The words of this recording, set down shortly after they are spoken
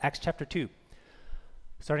Acts chapter 2,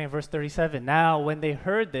 starting at verse 37. Now, when they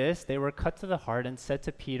heard this, they were cut to the heart and said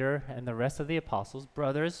to Peter and the rest of the apostles,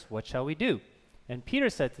 "Brothers, what shall we do?" And Peter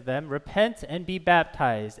said to them, "Repent and be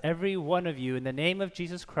baptized, every one of you, in the name of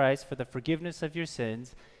Jesus Christ for the forgiveness of your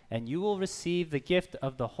sins, and you will receive the gift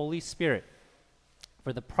of the Holy Spirit.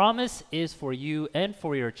 For the promise is for you and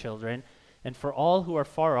for your children, and for all who are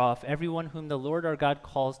far off, everyone whom the Lord our God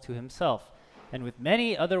calls to himself." And with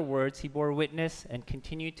many other words he bore witness and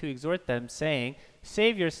continued to exhort them, saying,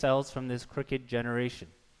 "Save yourselves from this crooked generation."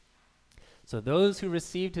 So those who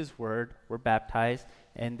received his word were baptized,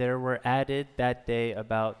 and there were added that day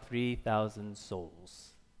about 3,000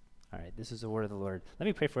 souls. All right, this is the word of the Lord. Let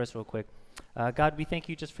me pray for us real quick. God, we thank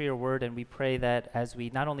you just for your word, and we pray that as we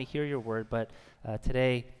not only hear your word, but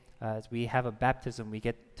today, as we have a baptism, we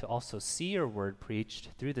get to also see your word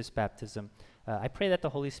preached through this baptism. I pray that the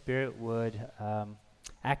Holy Spirit would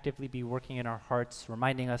actively be working in our hearts,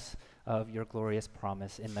 reminding us of your glorious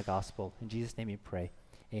promise in the gospel. In Jesus' name we pray.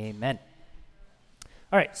 Amen.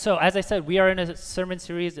 All right, so as I said, we are in a sermon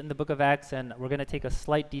series in the book of Acts, and we're going to take a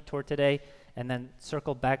slight detour today and then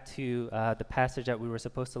circle back to the passage that we were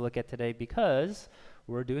supposed to look at today because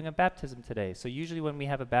we're doing a baptism today. So usually when we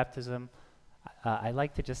have a baptism, I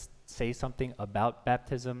like to just say something about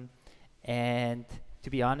baptism, and to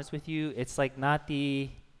be honest with you, it's like not the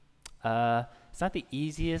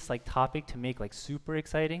easiest like topic to make like super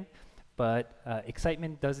exciting, but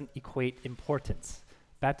excitement doesn't equate importance.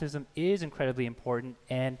 Baptism is incredibly important,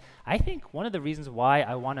 and I think one of the reasons why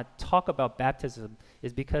I want to talk about baptism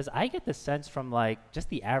is because I get the sense from like just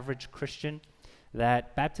the average Christian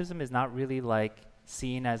that baptism is not really like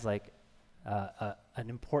seen as like an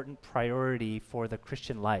important priority for the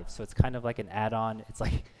Christian life. So it's kind of like an add-on. It's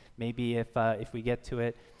like maybe if we get to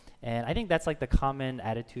it. And I think that's like the common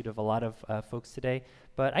attitude of a lot of folks today.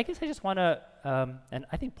 But I guess I just want to, and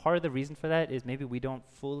I think part of the reason for that is maybe we don't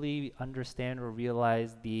fully understand or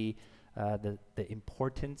realize the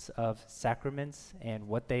importance of sacraments and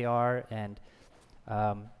what they are and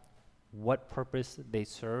what purpose they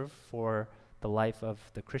serve for the life of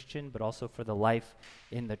the Christian, but also for the life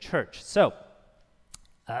in the church. So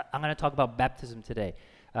I'm going to talk about baptism today.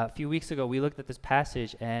 A few weeks ago, we looked at this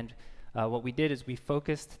passage, and what we did is we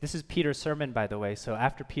focused. This is Peter's sermon, by the way. So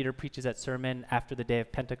after Peter preaches that sermon, after the day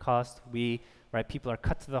of Pentecost, people are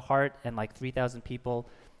cut to the heart, and like 3,000 people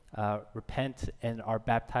repent and are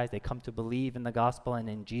baptized. They come to believe in the gospel and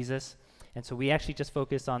in Jesus. And so we actually just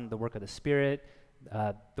focused on the work of the Spirit,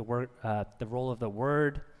 the role of the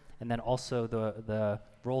Word, and then also the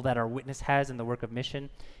role that our witness has in the work of mission.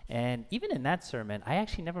 And even in that sermon, I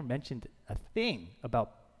actually never mentioned a thing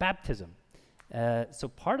about baptism. So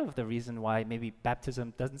part of the reason why maybe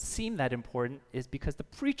baptism doesn't seem that important is because the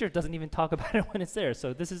preacher doesn't even talk about it when it's there.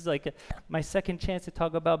 So this is like my second chance to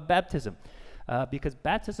talk about baptism, because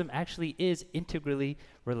baptism actually is integrally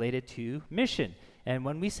related to mission. And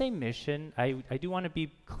when we say mission, I do want to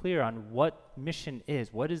be clear on what mission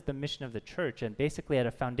is. What is the mission of the church? And basically at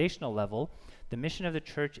a foundational level, the mission of the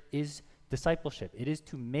church is discipleship. It is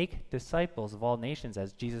to make disciples of all nations,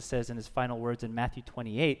 as Jesus says in his final words in Matthew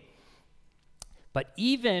 28. But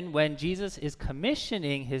even when Jesus is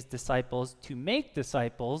commissioning his disciples to make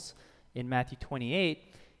disciples in Matthew 28,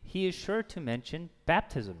 he is sure to mention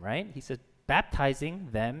baptism, right? He says, baptizing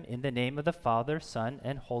them in the name of the Father, Son,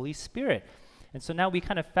 and Holy Spirit. And so now we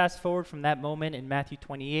kind of fast forward from that moment in Matthew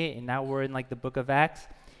 28, and now we're in like the book of Acts,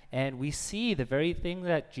 and we see the very thing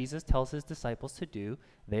that Jesus tells his disciples to do,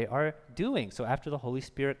 they are doing. So after the Holy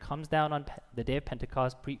Spirit comes down on the day of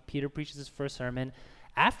Pentecost, Peter preaches his first sermon.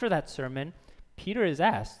 After that sermon, Peter is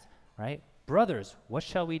asked, right, "Brothers, what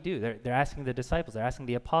shall we do?" They're asking the disciples, they're asking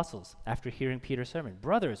the apostles after hearing Peter's sermon,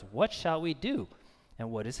 "Brothers, what shall we do?"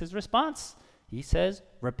 And what is his response? He says,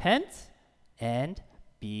 "Repent and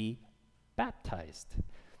be baptized."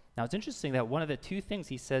 Now, it's interesting that one of the two things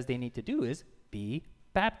he says they need to do is be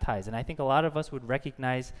baptized. And I think a lot of us would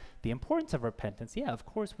recognize the importance of repentance. Yeah, of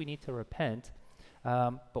course we need to repent.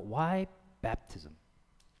 But why baptism?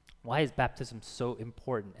 Why is baptism so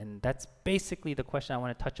important? And that's basically the question I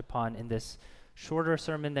want to touch upon in this shorter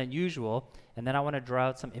sermon than usual. And then I want to draw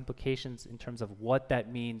out some implications in terms of what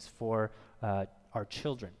that means for our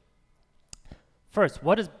children. First,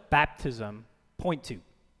 what does baptism point to?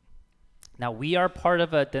 Now, we are part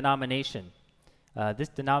of a denomination. This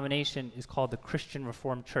denomination is called the Christian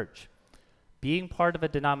Reformed Church. Being part of a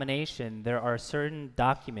denomination, there are certain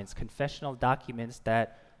documents, confessional documents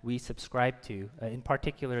that we subscribe to. In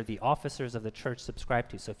particular, the officers of the church subscribe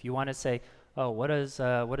to. So if you want to say, "Oh, what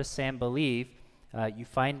does Sam believe?" you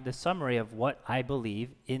find the summary of what I believe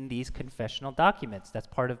in these confessional documents. That's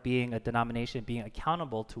part of being a denomination, being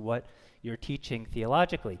accountable to what you're teaching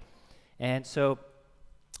theologically. And so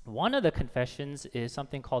one of the confessions is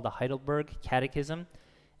something called the Heidelberg Catechism,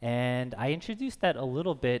 and I introduced that a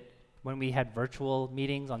little bit when we had virtual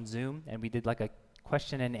meetings on Zoom, and we did like a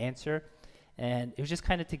question and answer, and it was just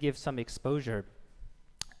kind of to give some exposure.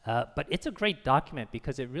 But it's a great document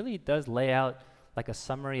because it really does lay out like a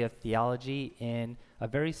summary of theology in a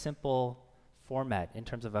very simple format in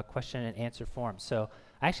terms of a question and answer form. So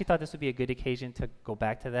I actually thought this would be a good occasion to go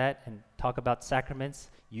back to that and talk about sacraments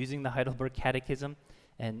using the Heidelberg Catechism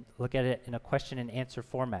and look at it in a question and answer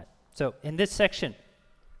format. So in this section,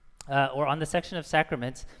 or on the section of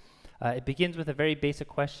sacraments, it begins with a very basic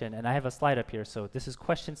question, and I have a slide up here. So this is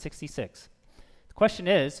question 66. The question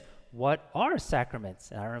is, what are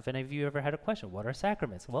sacraments? And I don't know if any of you ever had a question. What are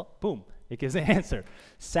sacraments? Well, boom, it gives an answer.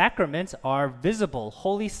 Sacraments are visible,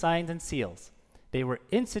 holy signs and seals. They were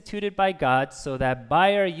instituted by God so that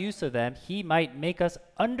by our use of them, he might make us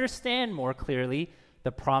understand more clearly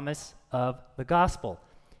the promise of the gospel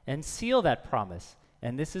and seal that promise.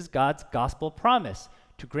 And this is God's gospel promise,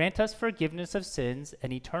 to grant us forgiveness of sins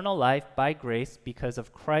and eternal life by grace because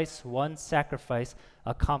of Christ's one sacrifice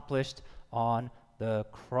accomplished on the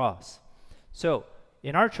cross. So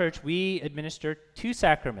in our church, we administer 2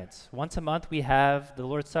 sacraments. Once a month, we have the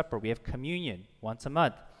Lord's Supper. We have communion once a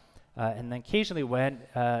month. And then occasionally when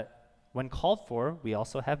called for, we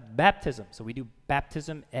also have baptism. So we do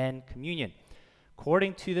baptism and communion.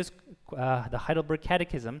 According to this, the Heidelberg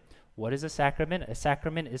Catechism, what is a sacrament? A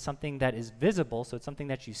sacrament is something that is visible, so it's something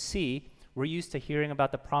that you see. We're used to hearing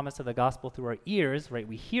about the promise of the gospel through our ears, right?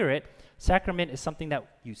 We hear it. Sacrament is something that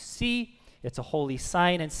you see. It's a holy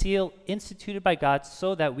sign and seal instituted by God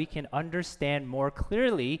so that we can understand more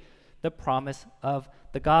clearly the promise of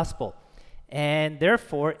the gospel. And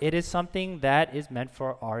therefore, it is something that is meant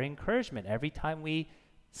for our encouragement. Every time we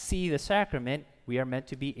see the sacrament, we are meant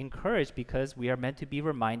to be encouraged because we are meant to be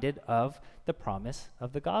reminded of the promise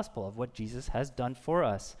of the gospel, of what Jesus has done for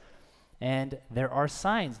us. And there are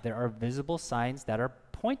signs, there are visible signs that are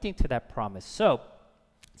pointing to that promise. So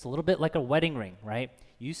it's a little bit like a wedding ring, right?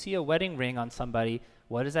 You see a wedding ring on somebody,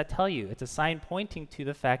 what does that tell you? It's a sign pointing to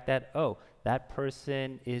the fact that, oh, that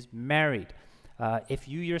person is married. If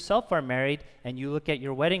you yourself are married and you look at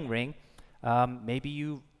your wedding ring, maybe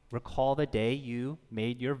you recall the day you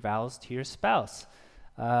made your vows to your spouse.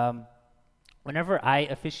 Whenever I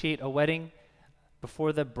officiate a wedding,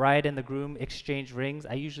 before the bride and the groom exchange rings,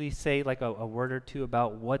 I usually say like a word or two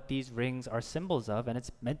about what these rings are symbols of, and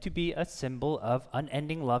it's meant to be a symbol of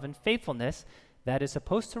unending love and faithfulness that is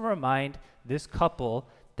supposed to remind this couple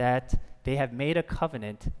that they have made a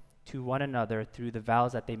covenant to one another through the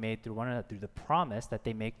vows that they made through one another, through the promise that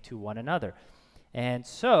they make to one another. And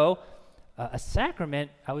so a sacrament,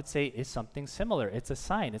 I would say, is something similar. It's a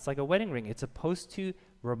sign. It's like a wedding ring. It's supposed to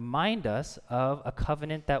remind us of a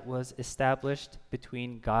covenant that was established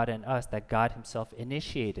between God and us, that God himself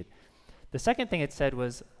initiated. The second thing it said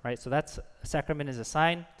was, right, so that's a sacrament is a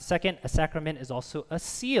sign. Second, a sacrament is also a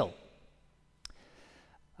seal.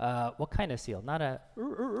 What kind of seal? Not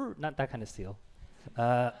that kind of seal.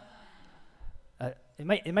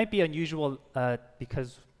 It might be unusual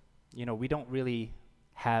because, we don't really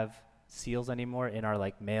have seals anymore in our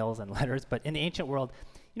like mails and letters. But in the ancient world,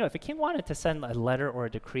 if a king wanted to send a letter or a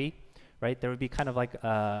decree, right, there would be kind of like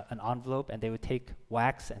an envelope, and they would take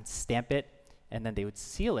wax and stamp it, and then they would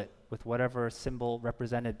seal it with whatever symbol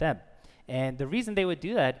represented them. And the reason they would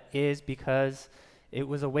do that is because it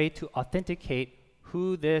was a way to authenticate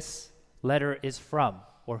who this letter is from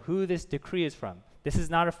or who this decree is from. This is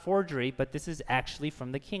not a forgery, but this is actually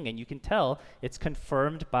from the king, and you can tell it's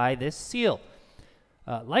confirmed by this seal.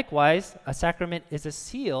 Likewise, a sacrament is a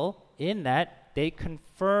seal in that they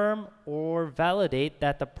confirm or validate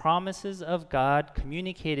that the promises of God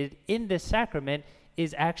communicated in this sacrament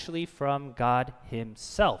is actually from God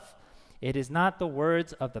himself. It is not the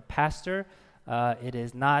words of the pastor. It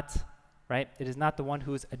is not the one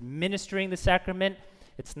who is administering the sacrament.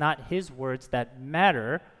 It's not his words that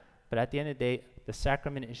matter, but at the end of the day, the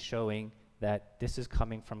sacrament is showing that this is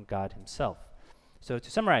coming from God himself. So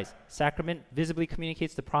to summarize, sacrament visibly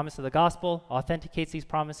communicates the promise of the gospel, authenticates these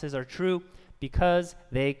promises are true because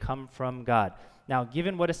they come from God. Now,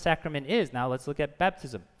 given what a sacrament is, now let's look at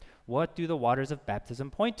baptism. What do the waters of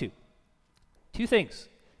baptism point to? 2 things,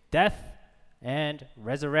 death and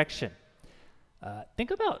resurrection.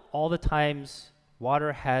 Think about all the times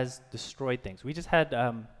water has destroyed things. We just had,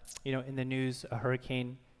 in the news, a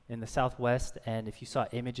hurricane in the southwest, and if you saw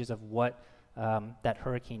images of what that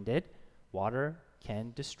hurricane did, water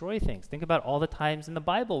can destroy things. Think about all the times in the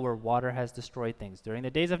Bible where water has destroyed things. During the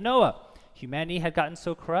days of Noah, humanity had gotten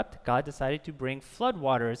so corrupt, God decided to bring flood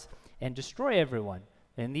waters and destroy everyone.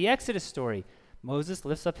 In the Exodus story, Moses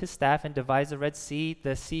lifts up his staff and divides the Red Sea.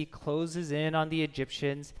 The sea closes in on the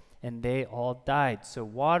Egyptians, and they all died. So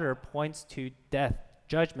water points to death,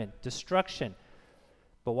 judgment, destruction.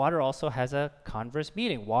 But water also has a converse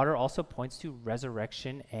meaning. Water also points to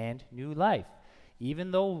resurrection and new life.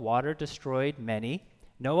 Even though water destroyed many,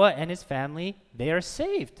 Noah and his family, they are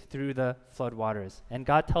saved through the flood waters. And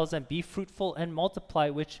God tells them, be fruitful and multiply,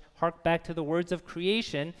 which hark back to the words of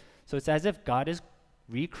creation. So it's as if God is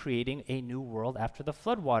recreating a new world after the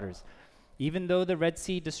flood waters. Even though the Red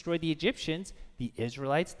Sea destroyed the Egyptians, the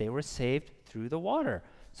Israelites, they were saved through the water.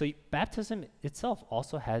 So baptism itself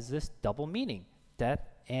also has this double meaning, death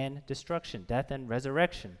and destruction, death and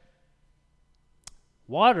resurrection.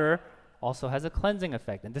 Water also has a cleansing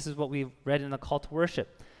effect, and this is what we read in the call to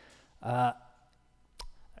worship. After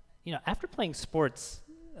playing sports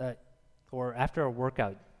or after a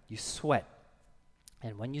workout, you sweat.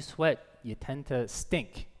 And when you sweat, you tend to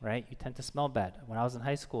stink, right? You tend to smell bad. When I was in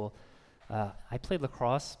high school, I played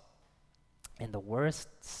lacrosse, and the worst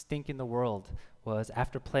stink in the world was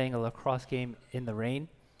after playing a lacrosse game in the rain,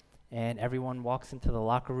 and everyone walks into the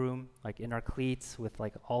locker room, like in our cleats with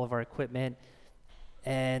like all of our equipment,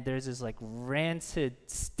 and there's this like rancid,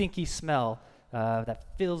 stinky smell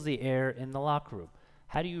that fills the air in the locker room.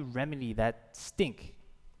 How do you remedy that stink?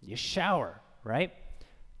 You shower, right?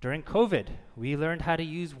 During COVID, we learned how to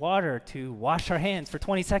use water to wash our hands for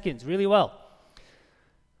 20 seconds really well.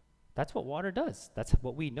 That's what water does. That's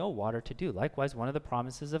what we know water to do. Likewise, one of the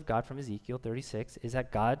promises of God from Ezekiel 36 is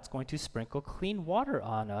that God's going to sprinkle clean water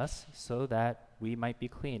on us so that we might be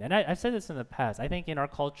clean. And I've said this in the past. I think in our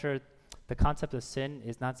culture, the concept of sin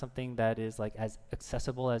is not something that is like as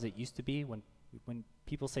accessible as it used to be. When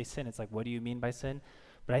people say sin, it's like, what do you mean by sin?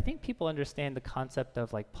 But I think people understand the concept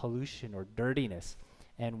of like pollution or dirtiness.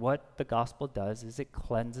 And what the gospel does is it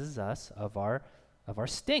cleanses us of our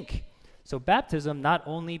stink. So baptism not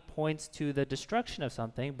only points to the destruction of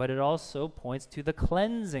something, but it also points to the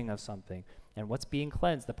cleansing of something. And what's being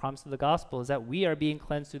cleansed? The promise of the gospel is that we are being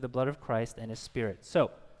cleansed through the blood of Christ and his Spirit.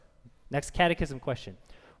 So, next catechism question.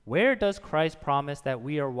 Where does Christ promise that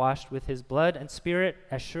we are washed with his blood and Spirit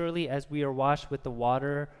as surely as we are washed with the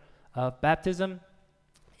water of baptism?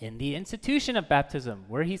 In the institution of baptism,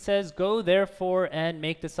 where he says, go therefore and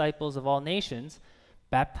make disciples of all nations,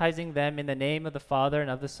 baptizing them in the name of the Father and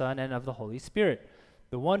of the Son and of the Holy Spirit.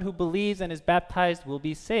 The one who believes and is baptized will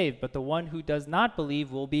be saved, but the one who does not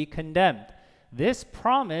believe will be condemned. This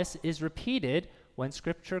promise is repeated when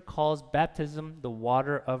Scripture calls baptism the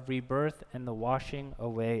water of rebirth and the washing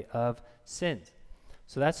away of sins.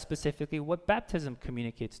 So that's specifically what baptism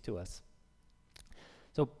communicates to us.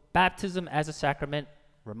 So baptism as a sacrament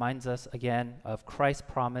reminds us again of Christ's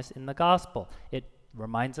promise in the gospel. It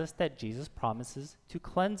reminds us that Jesus promises to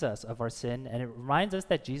cleanse us of our sin, and it reminds us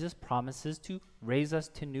that Jesus promises to raise us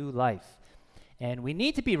to new life. And we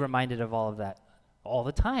need to be reminded of all of that all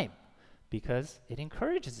the time because it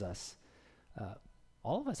encourages us.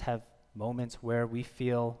 All of us have moments where we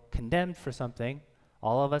feel condemned for something.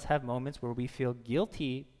 All of us have moments where we feel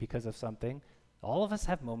guilty because of something. All of us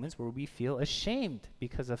have moments where we feel ashamed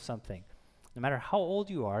because of something. No matter how old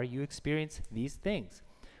you are, you experience these things.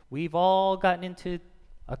 We've all gotten into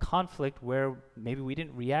a conflict where maybe we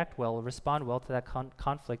didn't react well or respond well to that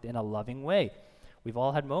conflict in a loving way. We've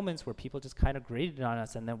all had moments where people just kind of grated on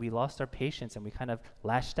us and then we lost our patience and we kind of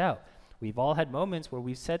lashed out. We've all had moments where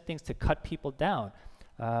we've said things to cut people down.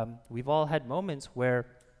 We've all had moments where,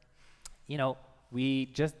 we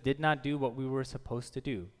just did not do what we were supposed to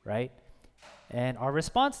do, right? And our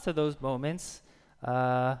response to those moments,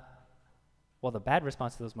 the bad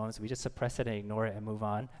response to those moments, we just suppress it and ignore it and move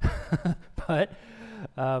on. But,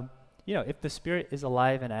 if the Spirit is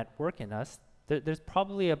alive and at work in us, there's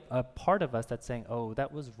probably a part of us that's saying, oh,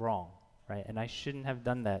 that was wrong, right? And I shouldn't have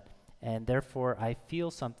done that. And therefore, I feel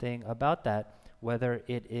something about that, whether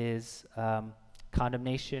it is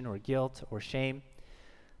condemnation or guilt or shame.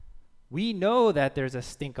 We know that there's a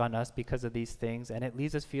stink on us because of these things, and it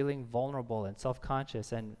leaves us feeling vulnerable and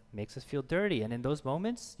self-conscious and makes us feel dirty. And in those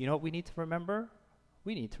moments, you know what we need to remember?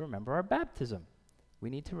 We need to remember our baptism. We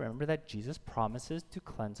need to remember that Jesus promises to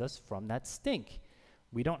cleanse us from that stink.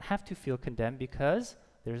 We don't have to feel condemned because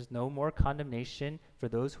there's no more condemnation for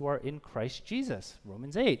those who are in Christ Jesus,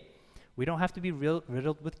 Romans 8. We don't have to be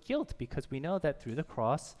riddled with guilt because we know that through the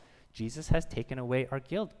cross, Jesus has taken away our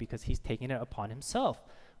guilt because he's taken it upon himself.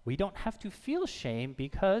 We don't have to feel shame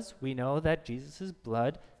because we know that Jesus'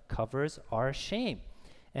 blood covers our shame.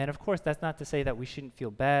 And of course, that's not to say that we shouldn't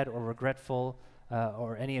feel bad or regretful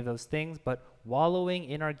or any of those things, but wallowing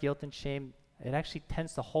in our guilt and shame, it actually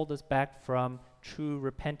tends to hold us back from true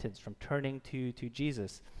repentance, from turning to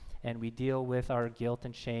Jesus. And we deal with our guilt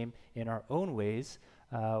and shame in our own ways,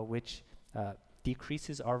 which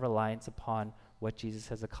decreases our reliance upon what Jesus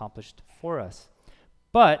has accomplished for us.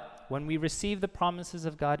 But when we receive the promises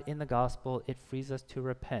of God in the gospel, it frees us to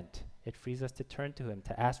repent. It frees us to turn to him,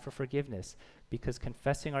 to ask for forgiveness, because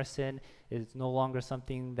confessing our sin is no longer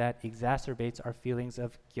something that exacerbates our feelings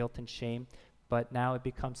of guilt and shame, but now it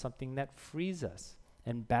becomes something that frees us,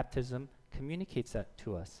 and baptism communicates that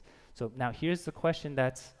to us. So now here's the question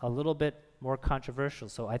that's a little bit more controversial.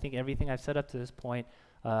 So I think everything I've said up to this point,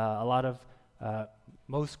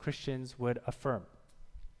 most Christians would affirm.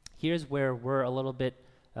 Here's where we're a little bit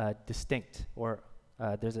distinct, or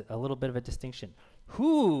there's a little bit of a distinction.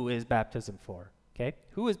 Who is baptism for? Okay,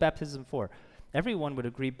 who is baptism for? Everyone would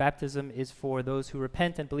agree baptism is for those who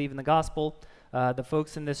repent and believe in the gospel. The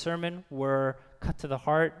folks in this sermon were cut to the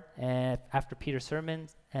heart after Peter's sermon,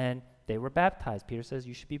 and they were baptized. Peter says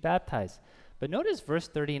you should be baptized. But notice verse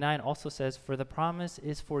 39 also says, for the promise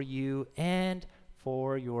is for you and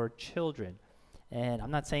for your children. And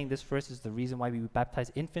I'm not saying this verse is the reason why we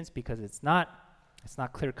baptize infants, because it's not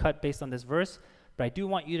clear cut based on this verse. But I do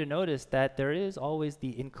want you to notice that there is always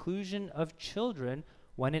the inclusion of children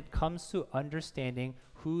when it comes to understanding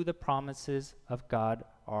who the promises of God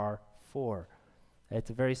are for. It's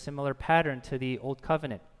a very similar pattern to the Old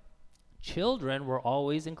Covenant. Children were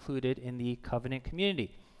always included in the covenant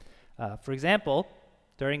community. For example,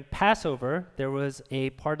 during Passover, there was a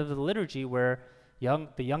part of the liturgy where the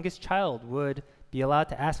youngest child would be allowed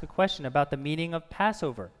to ask a question about the meaning of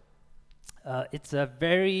Passover. It's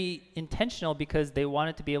very intentional because they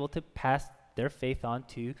wanted to be able to pass their faith on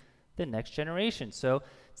to the next generation. So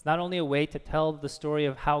it's not only a way to tell the story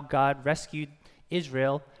of how God rescued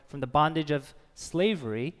Israel from the bondage of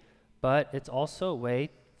slavery, but it's also a way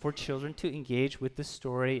for children to engage with the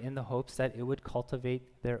story in the hopes that it would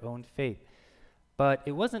cultivate their own faith. But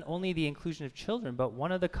it wasn't only the inclusion of children, but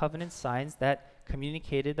one of the covenant signs that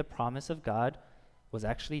communicated the promise of God was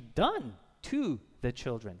actually done to the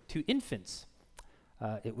children, to infants.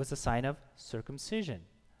 It was a sign of circumcision.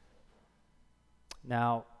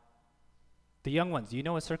 Now, the young ones, do you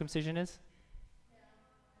know what circumcision is?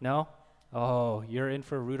 No? Oh, you're in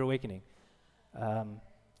for a rude awakening.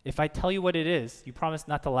 If I tell you what it is, you promise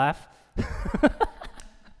not to laugh?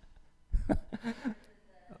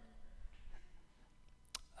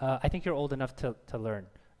 I think you're old enough to learn.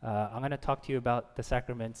 I'm going to talk to you about the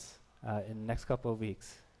sacraments in the next couple of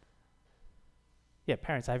weeks. Yeah,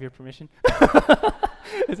 parents, I have your permission.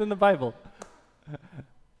 It's in the Bible.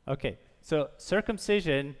 Okay, so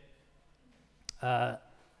circumcision,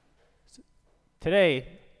 today,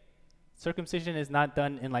 circumcision is not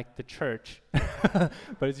done in like the church,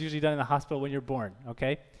 but it's usually done in the hospital when you're born,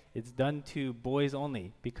 okay? It's done to boys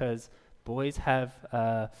only because boys have...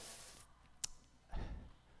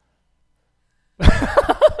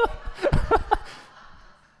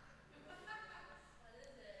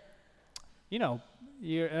 You know,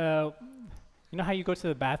 you know how you go to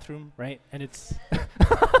the bathroom, right? And it's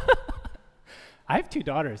I have 2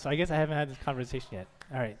 daughters, so I guess I haven't had this conversation yet.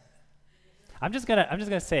 All right. I'm just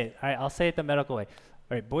gonna say it. All right, I'll say it the medical way.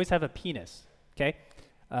 All right, boys have a penis, okay?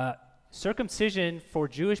 Circumcision for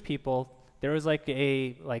Jewish people, there was like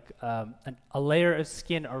a layer of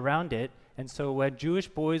skin around it, and so when Jewish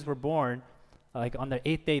boys were born, like on the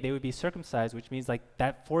 8th day, they would be circumcised, which means like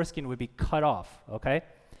that foreskin would be cut off, okay?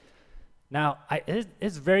 Now,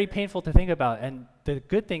 it's very painful to think about, and the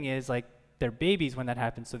good thing is, like, they're babies when that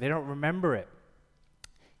happens, so they don't remember it.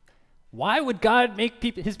 Why would God make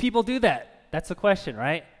his people do that? That's the question,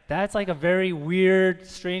 right? That's like a very weird,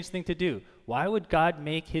 strange thing to do. Why would God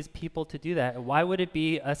make his people to do that? Why would it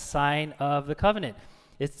be a sign of the covenant?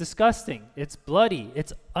 It's disgusting. It's bloody.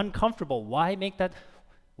 It's uncomfortable. Why make that?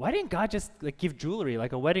 Why didn't God just like give jewelry,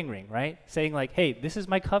 like a wedding ring, right? Saying like, hey, this is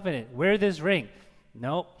my covenant. Wear this ring.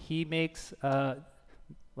 No, he makes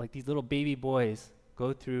like these little baby boys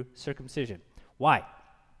go through circumcision. Why?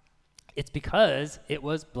 It's because it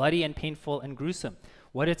was bloody and painful and gruesome.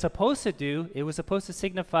 What it's supposed to do, it was supposed to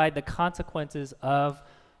signify the consequences of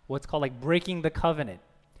what's called like breaking the covenant.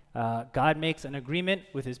 God makes an agreement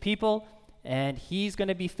with his people, and he's going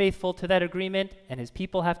to be faithful to that agreement, and his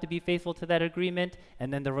people have to be faithful to that agreement,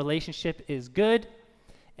 and then the relationship is good,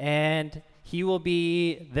 and he will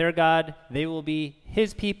be their God, they will be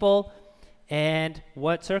his people. And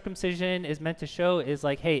what circumcision is meant to show is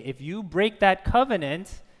like, hey, if you break that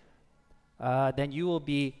covenant, then you will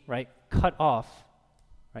be cut off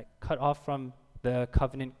from the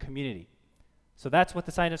covenant community. So that's what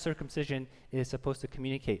the sign of circumcision is supposed to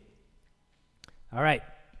communicate. All right,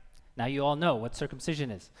 now you all know what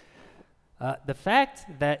circumcision is. The fact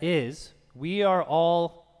that is, we are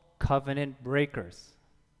all covenant breakers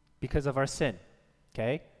because of our sin,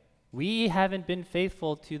 okay? We haven't been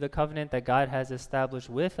faithful to the covenant that God has established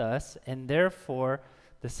with us, and therefore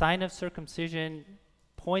the sign of circumcision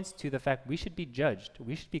points to the fact we should be judged.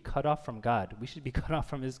 We should be cut off from God. We should be cut off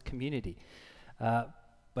from his community.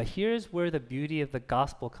 But here's where the beauty of the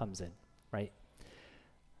gospel comes in, right?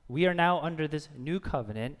 We are now under this new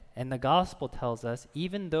covenant, and the gospel tells us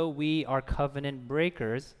even though we are covenant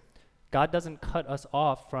breakers, God doesn't cut us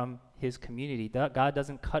off from his community. God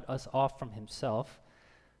doesn't cut us off from himself,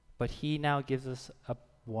 but he now gives us a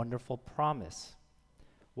wonderful promise.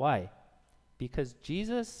 Why? Because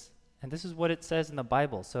Jesus, and this is what it says in the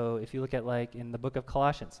Bible. So if you look at like in the book of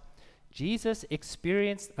Colossians, Jesus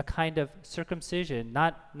experienced a kind of circumcision,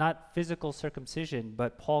 not physical circumcision,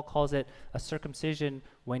 but Paul calls it a circumcision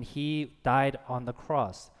when he died on the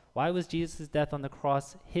cross. Why was Jesus' death on the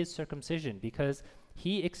cross his circumcision? Because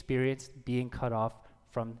he experienced being cut off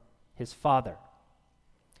from his Father.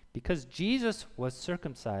 Because Jesus was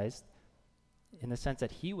circumcised, in the sense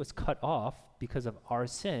that he was cut off because of our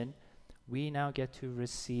sin, we now get to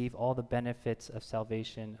receive all the benefits of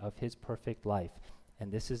salvation of his perfect life.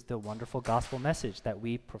 And this is the wonderful gospel message that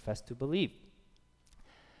we profess to believe.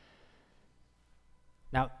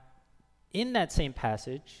 Now, in that same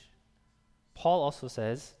passage, Paul also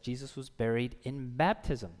says Jesus was buried in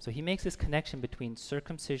baptism. So he makes this connection between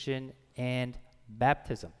circumcision and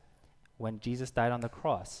baptism when Jesus died on the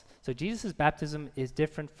cross. So Jesus' baptism is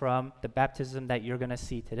different from the baptism that you're going to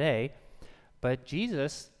see today. But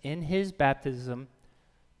Jesus, in his baptism,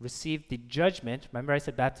 received the judgment. Remember I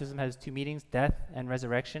said baptism has two meanings, death and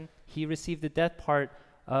resurrection. He received the death part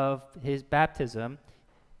of his baptism.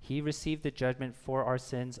 He received the judgment for our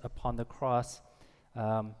sins upon the cross,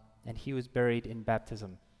 and he was buried in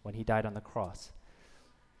baptism when he died on the cross.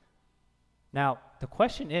 Now, the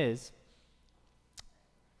question is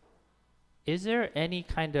there any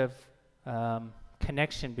kind of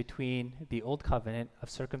connection between the old covenant of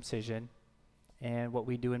circumcision and what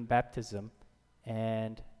we do in baptism?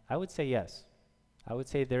 And I would say yes. I would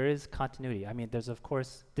say there is continuity. I mean, there's of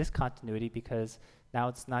course discontinuity because now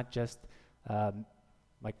it's not just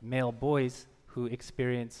like male boys who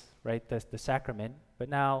experience the sacrament, but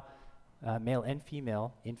now male and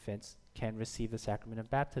female infants can receive the sacrament of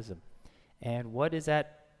baptism. And what is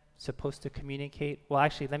that supposed to communicate? Well,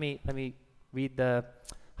 actually, let me read the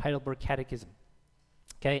Heidelberg Catechism.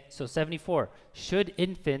 Okay, so 74. Should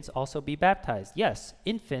infants also be baptized? Yes,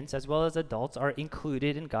 infants as well as adults are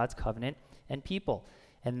included in God's covenant and people,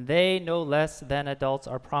 and they, no less than adults,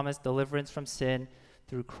 are promised deliverance from sin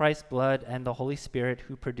through Christ's blood and the Holy Spirit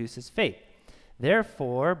who produces faith.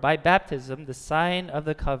 Therefore, by baptism, the sign of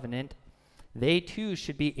the covenant, they too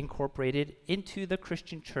should be incorporated into the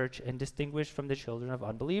Christian church and distinguished from the children of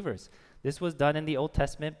unbelievers. This was done in the Old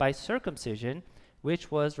Testament by circumcision,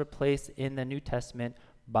 which was replaced in the New Testament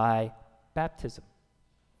by baptism.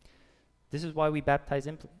 This is why we baptize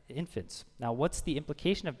infants. Now, what's the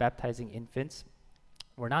implication of baptizing infants?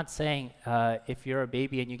 We're not saying if you're a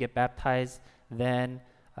baby and you get baptized, then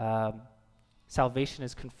salvation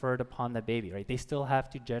is conferred upon the baby, right? They still have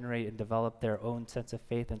to generate and develop their own sense of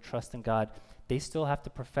faith and trust in God. They still have to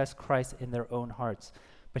profess Christ in their own hearts.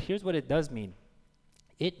 But here's what it does mean.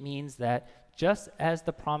 It means that just as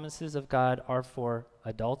the promises of God are for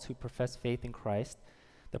adults who profess faith in Christ,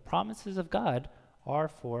 the promises of God are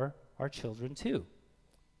for our children too.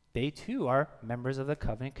 They too are members of the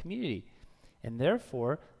covenant community, and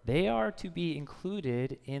therefore they are to be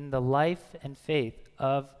included in the life and faith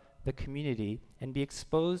of the community and be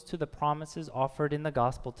exposed to the promises offered in the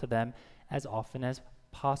gospel to them as often as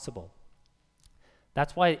possible.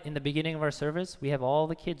 That's why in the beginning of our service, we have all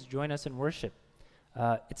the kids join us in worship.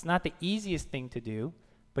 It's not the easiest thing to do,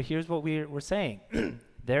 but here's what we're saying.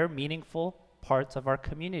 They're meaningful parts of our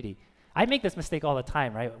community. I make this mistake all the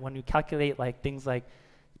time, right? When we calculate things like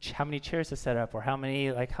how many chairs to set up or how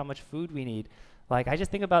much food we need. I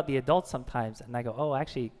just think about the adults sometimes and I go, oh,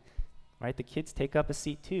 actually, right, the kids take up a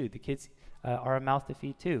seat too. The kids are a mouth to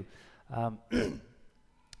feed too.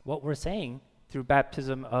 What we're saying through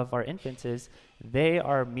baptism of our infants is they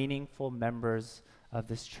are meaningful members of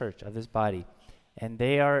this church, of this body. And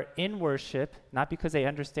they are in worship, not because they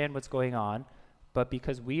understand what's going on, but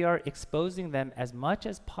because we are exposing them as much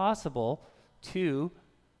as possible to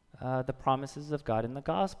the promises of God in the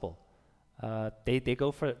gospel. They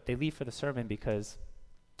leave for the sermon because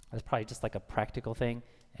it's probably just like a practical thing,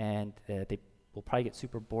 and they will probably get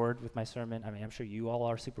super bored with my sermon. I mean, I'm sure you all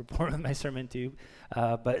are super bored with my sermon too,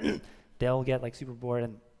 but they'll get like super bored,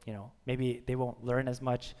 and maybe they won't learn as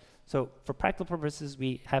much. So for practical purposes,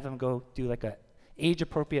 we have them go do like a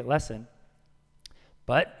age-appropriate lesson.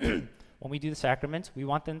 But when we do the sacraments, we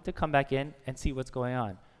want them to come back in and see what's going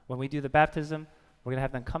on. When we do the baptism, we're going to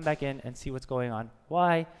have them come back in and see what's going on.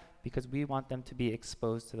 Why? Because we want them to be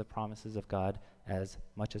exposed to the promises of God as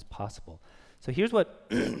much as possible. So here's what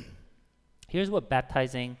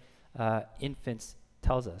baptizing infants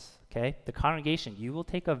tells us, okay? The congregation, you will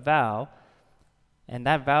take a vow, and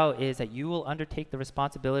that vow is that you will undertake the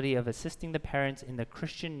responsibility of assisting the parents in the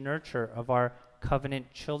Christian nurture of our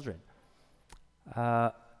covenant children.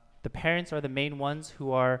 The parents are the main ones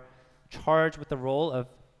who are charged with the role of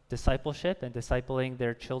discipleship and discipling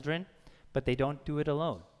their children, but they don't do it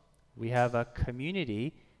alone. We have a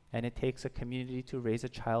community, and it takes a community to raise a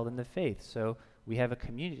child in the faith. So we have a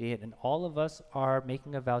community, and all of us are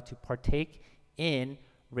making a vow to partake in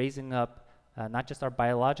raising up not just our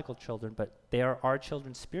biological children, but they are our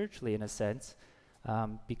children spiritually in a sense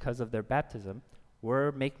because of their baptism.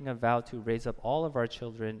 We're making a vow to raise up all of our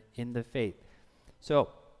children in the faith. So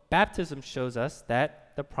baptism shows us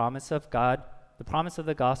that the promise of God, the promise of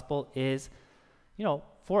the gospel is,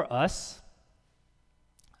 for us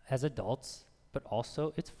as adults, but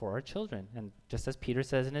also it's for our children. And just as Peter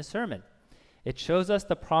says in his sermon, it shows us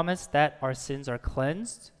the promise that our sins are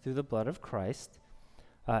cleansed through the blood of Christ.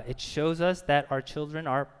 It shows us that our children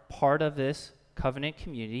are part of this covenant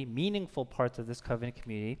community, meaningful parts of this covenant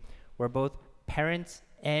community, where both parents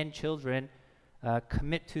and children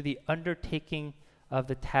commit to the undertaking of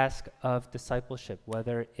the task of discipleship,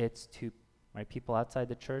 whether it's to people outside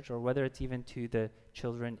the church or whether it's even to the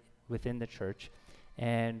children within the church.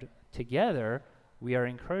 And together, we are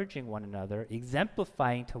encouraging one another,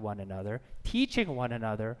 exemplifying to one another, teaching one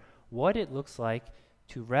another what it looks like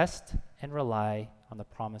to rest and rely on the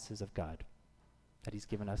promises of God that he's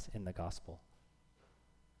given us in the gospel.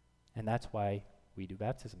 And that's why we do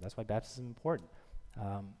baptism. That's why baptism is important.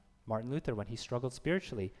 Martin Luther, when he struggled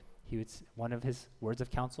spiritually, one of his words of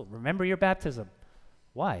counsel, remember your baptism.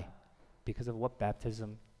 Why? Because of what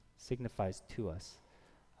baptism signifies to us.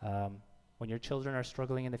 When your children are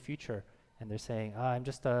struggling in the future and they're saying, I'm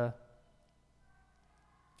just I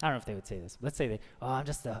don't know if they would say this. Let's say I'm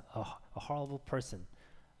just a horrible person.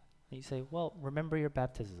 And you say, well, remember your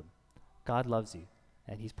baptism. God loves you,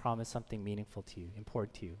 and he's promised something meaningful to you,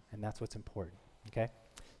 important to you, and that's what's important, okay?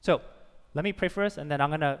 So let me pray for us, and then I'm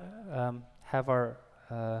going to have our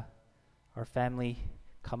family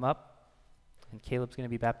come up, and Caleb's going to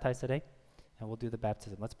be baptized today, and we'll do the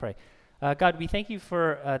baptism. Let's pray. God, we thank you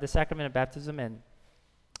for the sacrament of baptism, and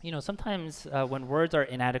sometimes when words are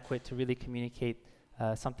inadequate to really communicate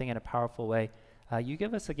something in a powerful way, you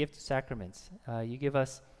give us a gift of sacraments. You give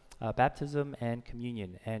us baptism and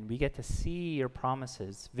communion, and we get to see your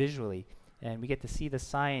promises visually, and we get to see the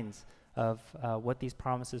signs of what these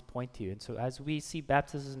promises point to. And so as we see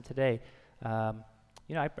baptism today,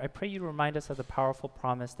 I pray you to remind us of the powerful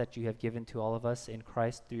promise that you have given to all of us in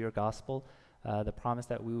Christ through your gospel, the promise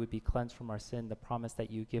that we would be cleansed from our sin, the promise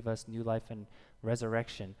that you give us new life and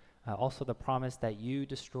resurrection, also the promise that you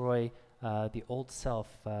destroy the old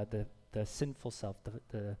self, the sinful self,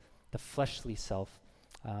 the fleshly self,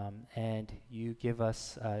 and you give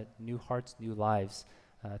us new hearts, new lives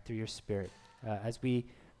through your Spirit. As we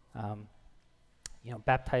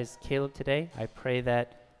baptize Caleb today, I pray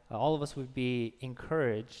that all of us would be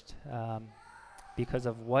encouraged because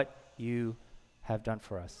of what you have done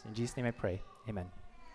for us. In Jesus' name I pray, amen.